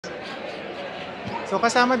So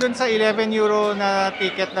kasama dun sa 11 euro na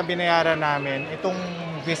ticket na binayaran namin, itong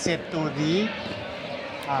visit to the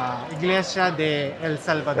Iglesia de El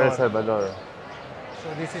Salvador. El Salvador. So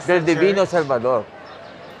this is Del the Divino church. Salvador.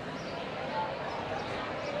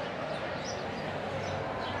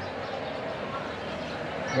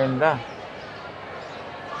 Ganda.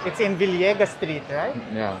 It's in Villegas Street, right?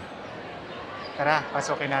 Yeah. Tara,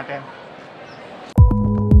 pasukin natin.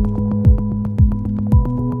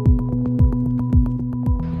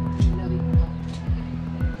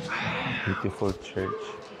 Beautiful church.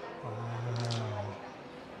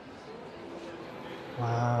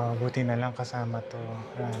 Wow, buti na lang kasama to,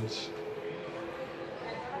 Ranch.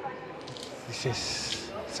 This is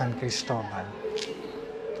San Cristobal.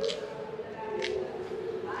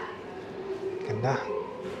 Ganda.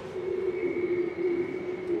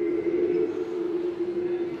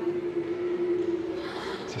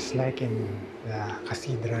 Just like in the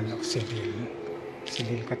Cathedral of Seville,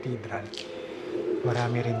 Seville Cathedral,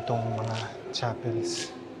 marami rin tong mga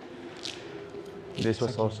chapels. This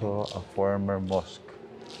was also a former mosque.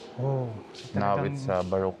 Oh, Now talagang it's a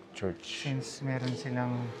Baroque church. since meron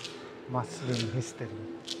silang Muslim history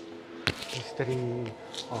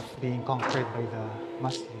of being conquered by the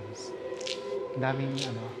Muslims. Daming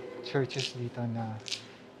churches dito na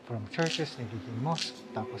from churches nagiging mosque,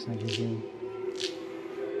 tapos nagiging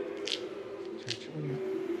church ulit.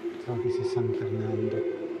 So this is San Fernando.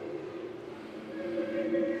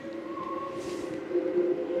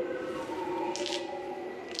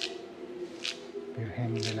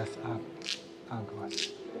 Virgen de las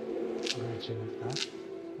Aguas, Virgin of the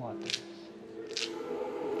Waters.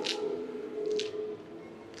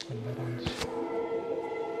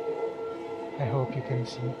 I hope you can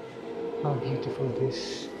see how beautiful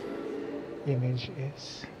this image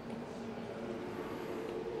is.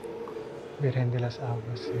 Virgen de las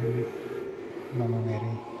Aguas and Mama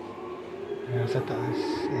Mary sa taas,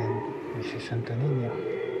 and this is Santo Niño,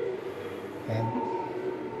 and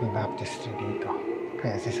may baptistry dito,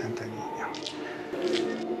 kaya si Santo Niño.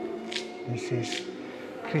 This is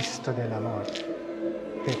Cristo del Amor,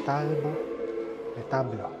 retablo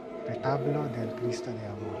del Cristo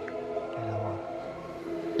del Amor.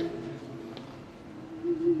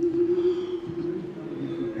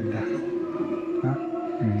 Ganda. Ha?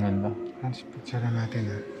 Ganda. Hans, picture natin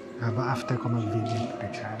after ko mag-video,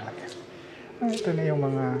 picture natin. Ito na yung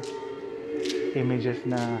mga images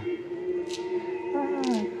na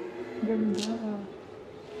ganda.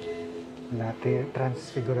 La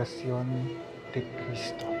Transfiguración de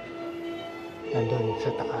Cristo. Nandun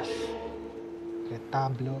sa taas.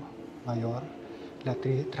 Retablo Mayor. La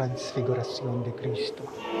Transfiguración de Cristo.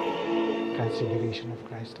 Transfiguration of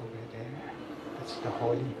Christ over there. That's the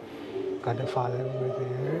Holy God the Father over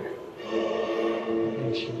there.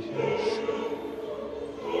 And Jesus.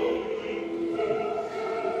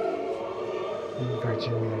 And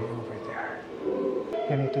Virgin Mary over there.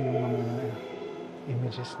 Ganito yung mga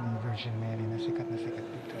images ni Virgin Mary na sikat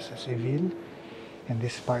dito sa Seville and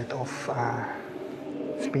this part of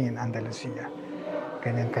Spain, Andalucia.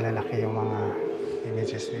 Ganyan kalalaki yung mga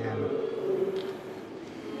images ni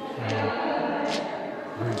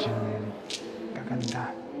Virgin Mary.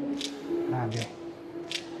 Kaganda. Grabe.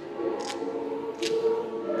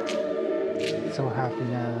 So happy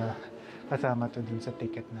na kasama to dun sa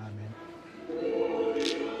ticket namin.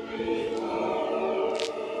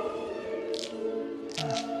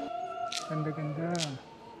 Ganda-ganda.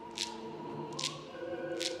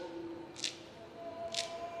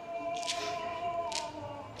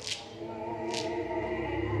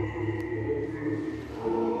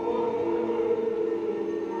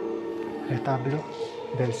 Retablo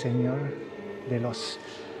del Señor de los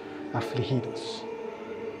Afligidos.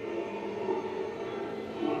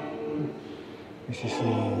 This is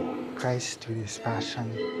the Christ with his passion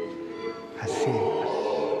has saved us.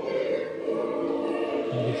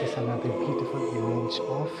 And this is another beautiful image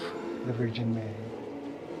of the Virgin Mary.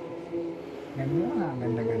 Ganda.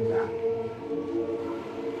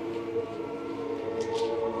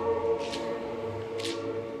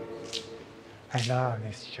 I love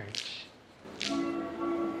this church.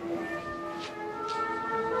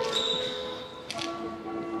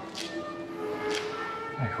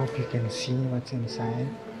 I hope you can see what's inside.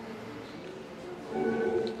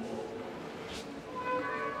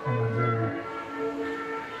 Another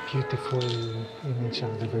beautiful image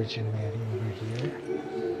of the Virgin Mary over here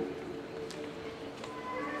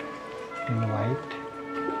in white.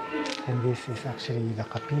 And this is actually the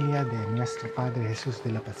Capilla de Nuestro Padre Jesús de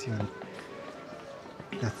la Pasión.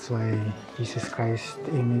 That's why Jesus Christ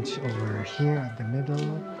image over here at the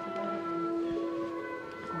middle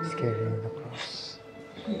is carrying the cross.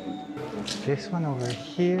 This one over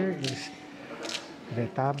here is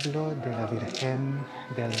Retablo de la Virgen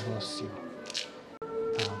del Rocío.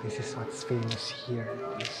 This is what's famous here.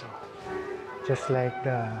 So, just like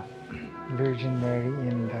the Virgin Mary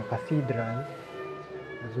in the cathedral,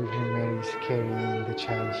 the Virgin Mary is carrying the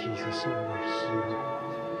child Jesus over here.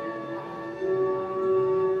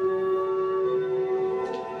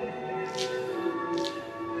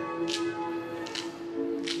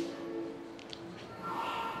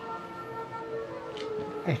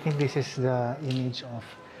 I think this is the image of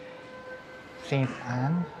Saint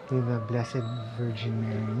Anne with the Blessed Virgin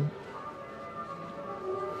Mary.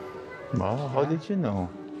 Wow, how did you know?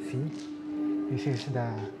 See? This is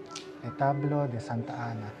the Retablo de Santa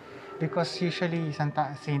Ana. Because usually Saint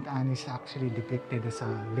Anne is actually depicted as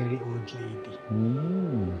a very old lady.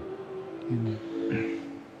 And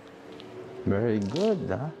Very good,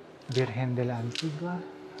 huh? Virgen de la Antigua.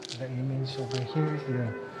 The image over here is the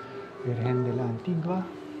Virgen de la Antigua.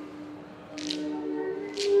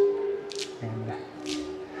 And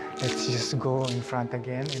let's just go in front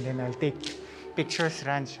again, and then I'll take pictures,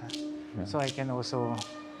 Ranch, so I can also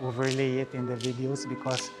overlay it in the videos,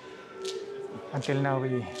 because until now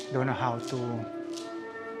we don't know how to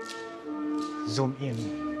zoom in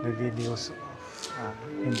the videos of,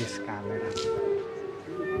 in this camera.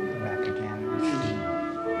 Back again, let's see.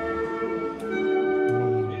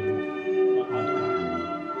 Main altar.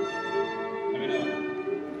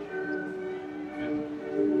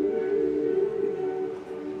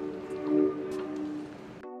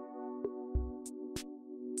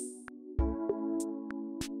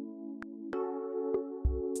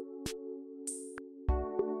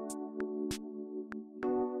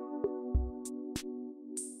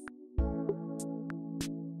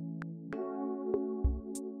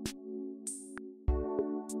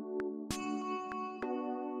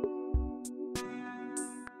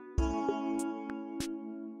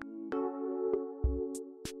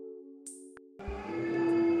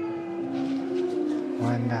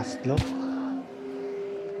 One last look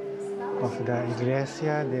of the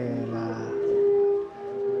Iglesia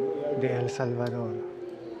de El Salvador.